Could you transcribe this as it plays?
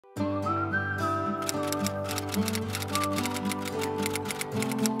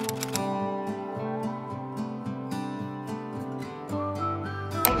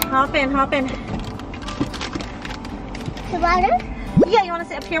hop in, hop in. The water? Yeah, you want to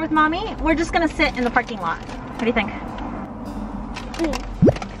sit up here with mommy? We're just gonna sit in the parking lot. What do you think?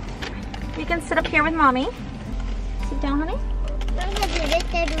 You can sit up here with mommy. Sit down, honey. 大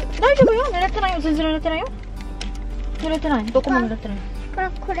丈夫よ。濡れてないよ。全然濡れてないよ。濡れてない。どこも濡れてない。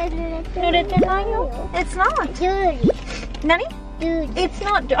これ濡れてないよ。It's not. 何? It's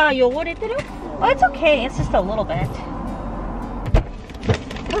not. あ、汚れてる? Oh, it's okay. It's just a little bit.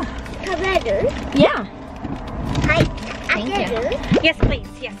 食べる? Yeah. はい。開ける? Yes, please.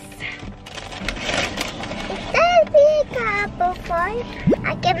 Yes.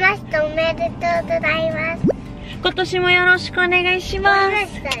 開けました。おめでとうございます。今年もよろしくお願いします。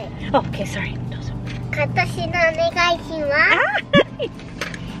Okay, sorry. どうぞ。今年のお願いします。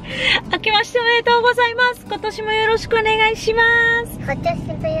明けましておめでとうございます。今年もよろしくお願いします。今年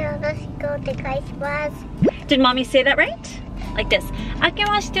もよろしくお願いします。Did mommy say that right? Like this. 明け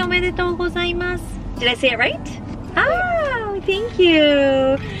ましておめでとうございます。Did I say it right? Oh, thank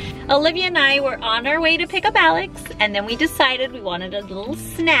you. Olivia and I were on our way to pick up Alex, and then we decided we wanted a little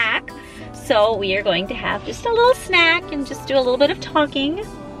snack. So we are going to have just a little snack and just do a little bit of talking.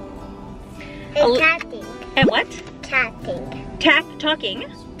 And chatting. And what? Chatting. Talking.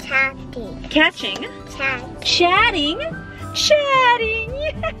 Chatting. Catching. Chatting. Chatting.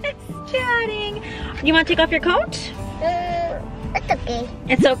 Yes, chatting. You want to take off your coat? It's okay.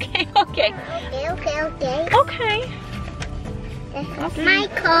 It's okay. Okay. Okay. My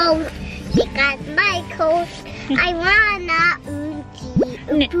coat. Because my coat. I wanna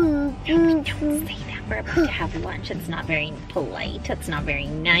Don't say that. We're about to have lunch. It's not very polite. It's not very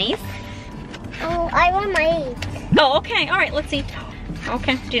nice. Oh, I want my eat. Oh, okay. All right. Let's see.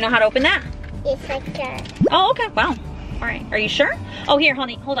 Okay. Do you know how to open that? It's like that. Oh, okay. Wow. All right. Are you sure? Oh, here,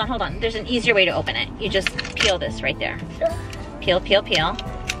 honey. Hold on. There's an easier way to open it. You just peel this right there. Peel.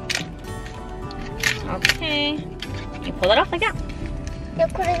 Okay. You pull it off like that.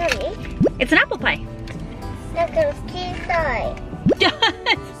 It's an apple pie.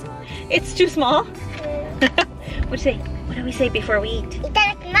 It's too small. What do we say before we eat? いた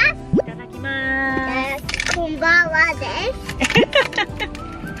だきます。いただきます。こんばんはです。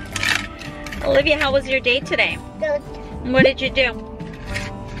 Olivia, how was your day today? Good. What did you do?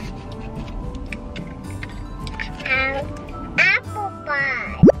 Apple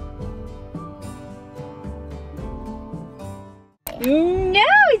pie. No,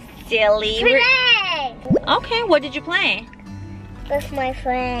 silly. Play Okay, what did you play? with my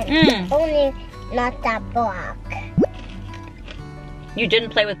friend. Only not that block. You didn't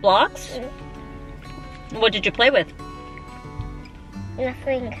play with blocks? What did you play with?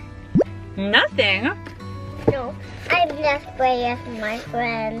 Nothing. Nothing? No, I just play with my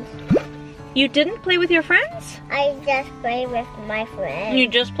friends. You didn't play with your friends? I just play with my friends. You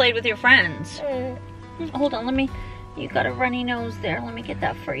just played with your friends? Hold on, you got a runny nose there. Let me get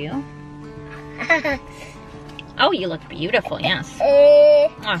that for you. Oh, you look beautiful, yes.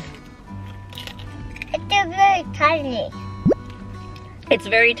 It's very tiny. It's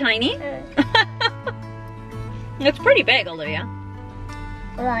very tiny? It's pretty big, Olivia.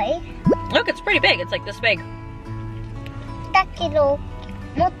 Right? Look, it's pretty big. It's like this big. だけど、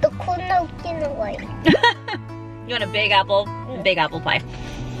もっとこんな大きいのがいい。You want a big apple pie.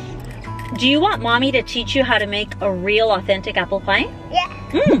 Do you want mommy to teach you how to make a real authentic apple pie? Yeah.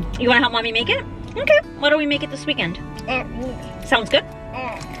 You want to help mommy make it? Okay. Why don't we make it this weekend? Sounds good?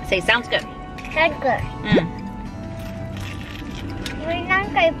 Say sounds good. Sounds good. な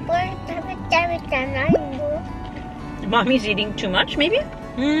んかいっぱい食べちゃうじゃないの? Mommy's eating too much, maybe?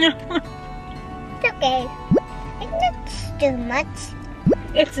 It's okay. It's not too much.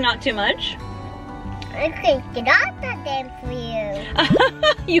 It's not too much? I can eat a lot of them for you.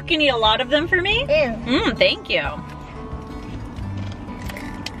 You can eat a lot of them for me? Thank you.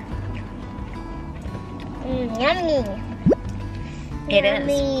 Yummy. It is.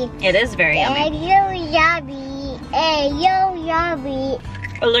 It is very yummy. Yummy.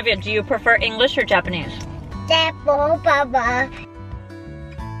 Olivia, do you prefer English or Japanese? Baba.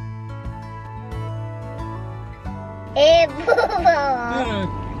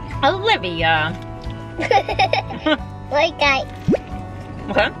 Olivia. Okay.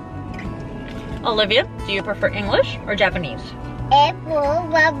 Okay. Olivia, do you prefer English or Japanese? Apple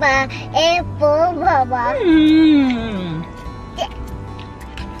Baba.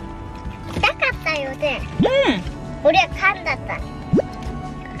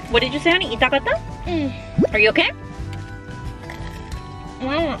 What did you say, honey? Itakata? Are you okay?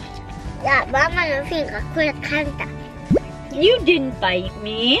 Mama no finger, kanta. You didn't bite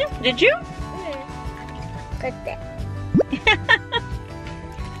me, did you?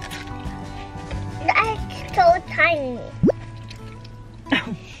 so tiny.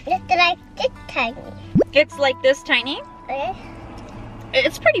 It's like this tiny. It's like this tiny? Okay?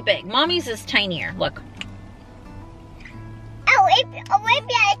 It's pretty big. Mommy's is tinier. Look. Olivia,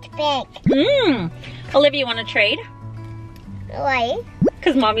 it's big. Olivia, want to trade? Why?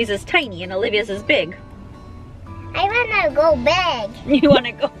 Because Mommy's is tiny and Olivia's is big. I want to go big. You want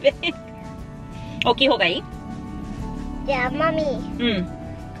to go big? 大きい方がいい? じゃあ、マミ。うん。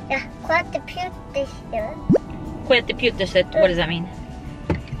じゃあ、こうやってピュッてしてる。こうやってピュッとして、what does that mean?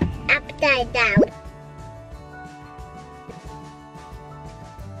 Upside down.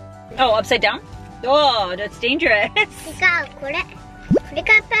 Oh, upside down? Oh, that's dangerous. 違う、これ。これ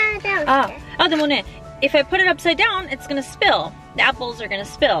がupside down して。あ、でもね、if I put it upside down, it's gonna spill. The apples are gonna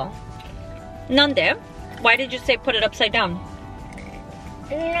spill. なんで? Why did you say put it upside down?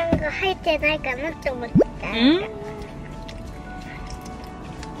 なんか入ってないかなって思った。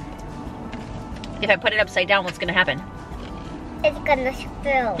If I put it upside down, what's gonna happen? It's gonna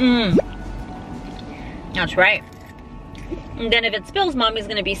spill. That's right. And then if it spills, Mommy's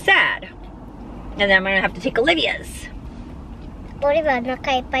gonna be sad. And then I'm gonna have to take Olivia's. オリバーお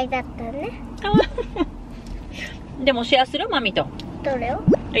腹いっぱいだったね。でもシェアする? Mommy と。どれを?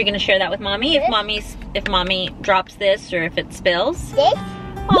 Are you gonna share that with Mommy? If Mommy drops this or if it spills? This?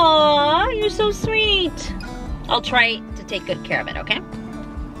 Aw, you're so sweet. I'll try to take good care of it, okay?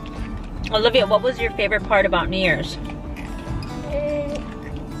 Olivia, what was your favorite part about New Year's?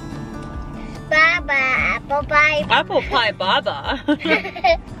 Baba, apple pie. Apple pie baba.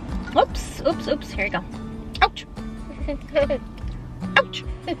 Oops. Here you go. Ouch. Ouch.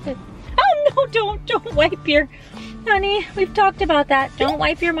 Oh no, don't wipe your... Honey, we've talked about that. Don't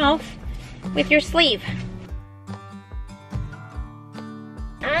wipe your mouth with your sleeve.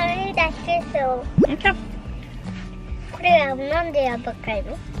 I need a tissue. Okay. これはなんで柔らかい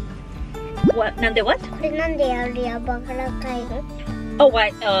の? What? なんで what? これなんで柔らかいの? Oh, why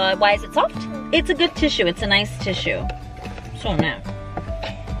is it soft? It's a good tissue. It's a nice tissue. So now.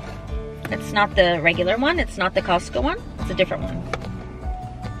 It's not the regular one. It's not the Costco one. It's a different one.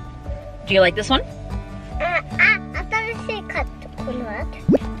 Do you like this one? 新しいカット。このは?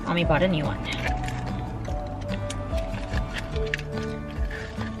 Mommy bought a new one.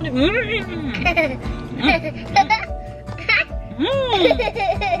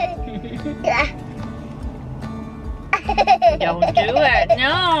 Don't do it.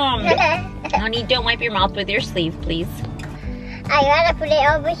 No. Honey, don't wipe your mouth with your sleeve, please. I gotta put it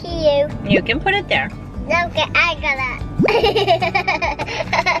over here. You can put it there. Okay, I gotta.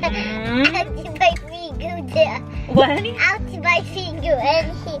 Ouch, my finger there. What, honey? Ouch, my finger in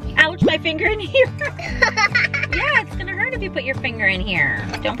here. Ouch, my finger in here. Yeah, it's gonna hurt if you put your finger in here.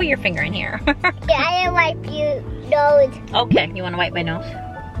 Don't put your finger in here. Yeah, I wipe your nose. Okay, you wanna wipe my nose?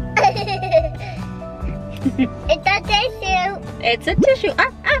 It's a tissue. It's a tissue.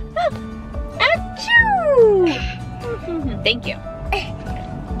 Achoo! Thank you.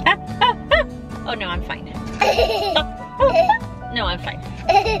 Oh no, I'm fine. No, I'm fine.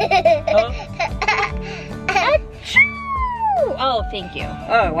 Achoo! Oh, thank you.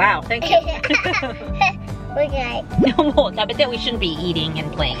 Oh, wow, thank you. Okay. No, we shouldn't be eating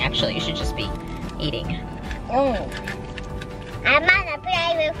and playing. Actually, you should just be eating. I wanna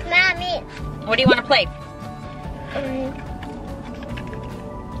play with mommy. What do you want to play?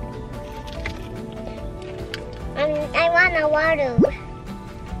 I want a water.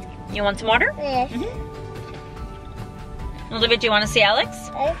 You want some water? Yes. Olivia, do you want to see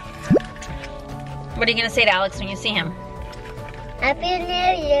Alex? Yes. What are you going to say to Alex when you see him? Happy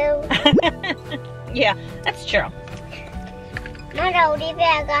New Year. Yeah, that's true. まだオリビ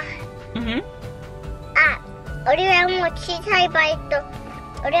アが、オリビアも小さい場合と、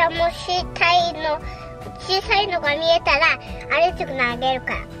オリビアも小さいのが見えたら、あれすぐ投げる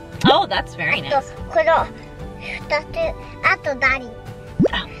から。Oh, that's very nice. この2つ、あとダリ。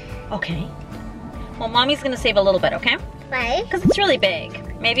Oh, okay. Well, Mommy's going to save a little bit, okay? Why? Because it's really big.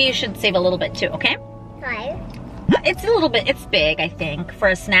 Maybe you should save a little bit too, okay? Why? It's a little bit, it's big, I think. For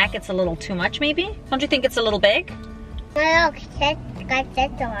a snack, it's a little too much, maybe? Don't you think it's a little big?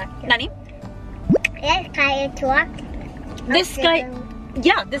 Nani? This guy,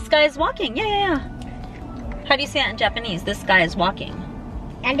 yeah, this guy is walking. Yeah. How do you say that in Japanese? This guy is walking.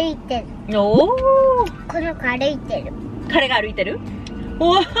 歩いてる。 Oh! この子歩いてる。彼が歩いてる?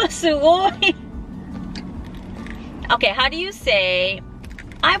 Oh, すごい. Okay, how do you say,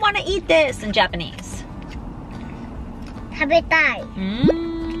 I want to eat this in Japanese? 食べたい。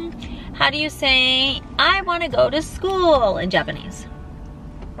How do you say, I want to go to school in Japanese?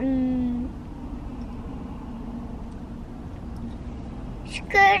 宿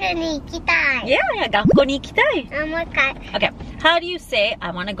ルに行きたい。 Yeah, 学校に行きたい。もう一回。 Okay, how do you say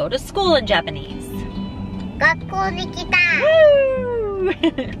I want to go to school in Japanese? 学校に行きたい。 Woo!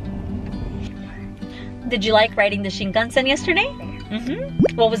 Did you like riding the Shinkansen yesterday?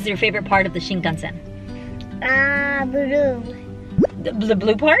 What was your favorite part of the Shinkansen? ブルー。 The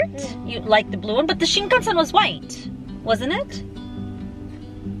blue part? You liked the blue one? But the Shinkansen was white, wasn't it?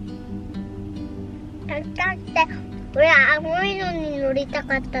 だって俺青いのに乗りた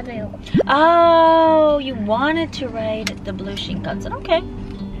かったのよ。 Oh, you wanted to ride the blue Shinkansen. Okay.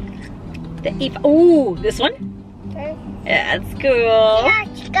 Oh, this one? Yeah, that's cool.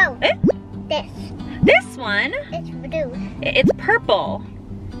 違う。Eh? This one? It's blue. It's purple.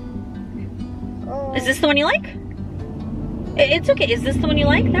 Oh. Is this the one you like? It's okay. Is this the one you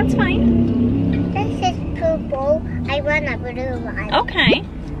like? That's fine. This is purple. I want a blue one. Okay.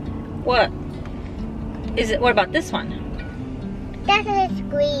 What? Is it? What about this one? That is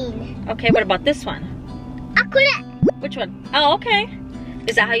green. Okay. What about this one? あ、これ。 Which one? Oh, okay.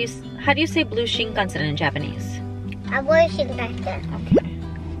 Is that how do you say blue Shinkansen in Japanese? 青い新幹線 Okay.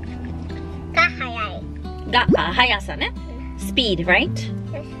 が速い。速さね。Speed, right?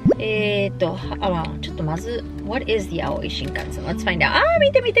 ちょっとまず What is the Aoi Shinkansen? Let's find out.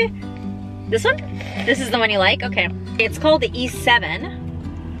 Mite. This one? This is the one you like? Okay. It's called the E7.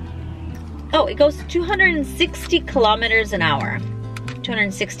 Oh, it goes 260 kilometers an hour.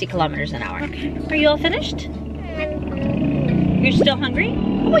 260 kilometers an hour. Okay. Are you all finished? You're still hungry?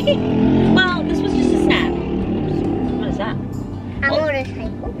 Well, this was just a snack. What is that? A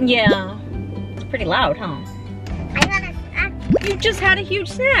motorcycle. Yeah. It's pretty loud, huh? I want a snack. You just had a huge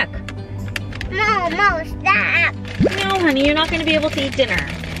snack. No, stop. No, honey, you're not going to be able to eat dinner.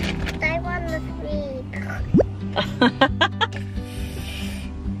 I want to sleep.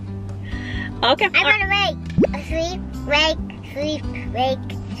 Okay. I want to wake. Sleep, wake, sleep, wake,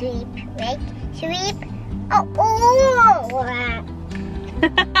 sleep, wake, sleep. Oh.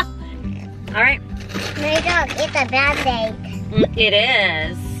 All right. My dog, it's a bad day. It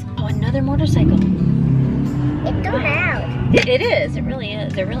is. Oh, another motorcycle. It's too loud. It is. It really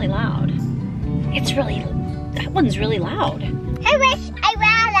is. They're really loud. It's really. That one's really loud. I wish I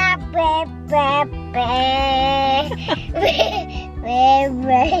ran up.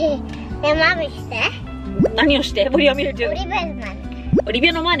 で、マミして。何をして？ What do you want me to do? オリベルマン。オリビ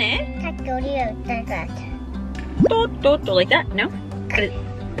アの真似？さっきオリベル歌ったやつ。トットット like that? No?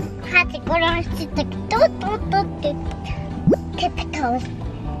 ハチ殺してたけど、トってケプトス。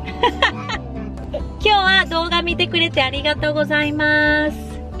今日は動画見てくれてありがとうございます。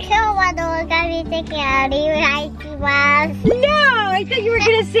今日は動画見てくれてありがとうございます。No, I thought you were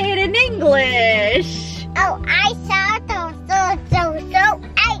gonna say it in English. Oh, I saw so.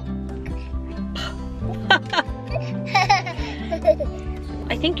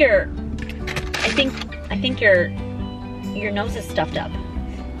 I think your nose is stuffed up.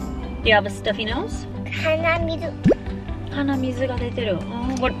 Do you have a stuffy nose? 鼻水が出てる。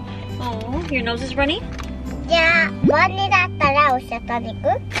What? Oh, your nose is runny? じゃあ、ワニだったらおしゃたに行く？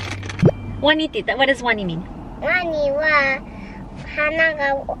ワニって言った？ What does ワニ mean? ワニは鼻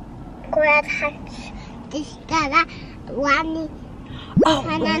がこうやって発したらワニ。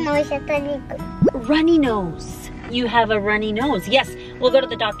鼻のお医者さんに行く。 Runny nose. You have a runny nose. Yes, we'll go to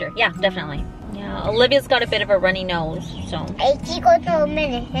the doctor. Yeah, definitely. Yeah, Olivia's got a bit of a runny nose, so. いちごと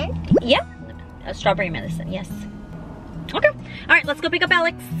medicine? Yeah, a strawberry medicine, yes. Okay, all right, let's go pick up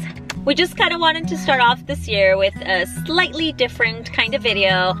Alex. We just kind of wanted to start off this year with a slightly different kind of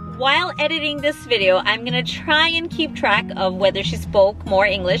video. While editing this video, I'm gonna try and keep track of whether she spoke more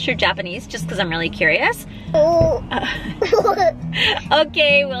English or Japanese, just because I'm really curious.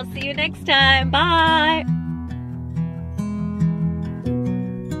 Okay, we'll see you next time. Bye.